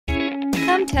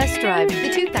Come test drive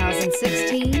the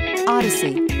 2016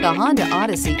 Odyssey. The Honda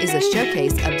Odyssey is a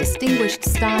showcase of distinguished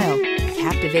style,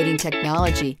 captivating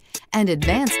technology, and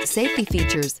advanced safety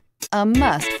features. A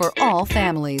must for all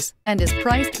families and is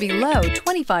priced below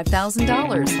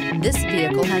 $25,000. This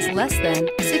vehicle has less than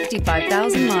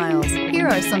 65,000 miles. Here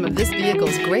are some of this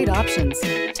vehicle's great options: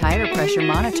 tire pressure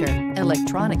monitor,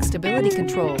 electronic stability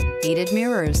control, heated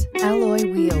mirrors, alloy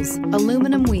wheels,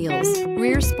 aluminum wheels,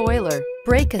 rear spoiler,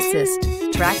 brake assist,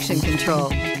 traction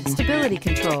control, stability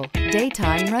control,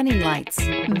 daytime running lights.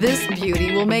 This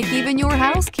beauty will make even your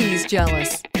house keys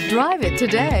jealous. Drive it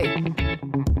today.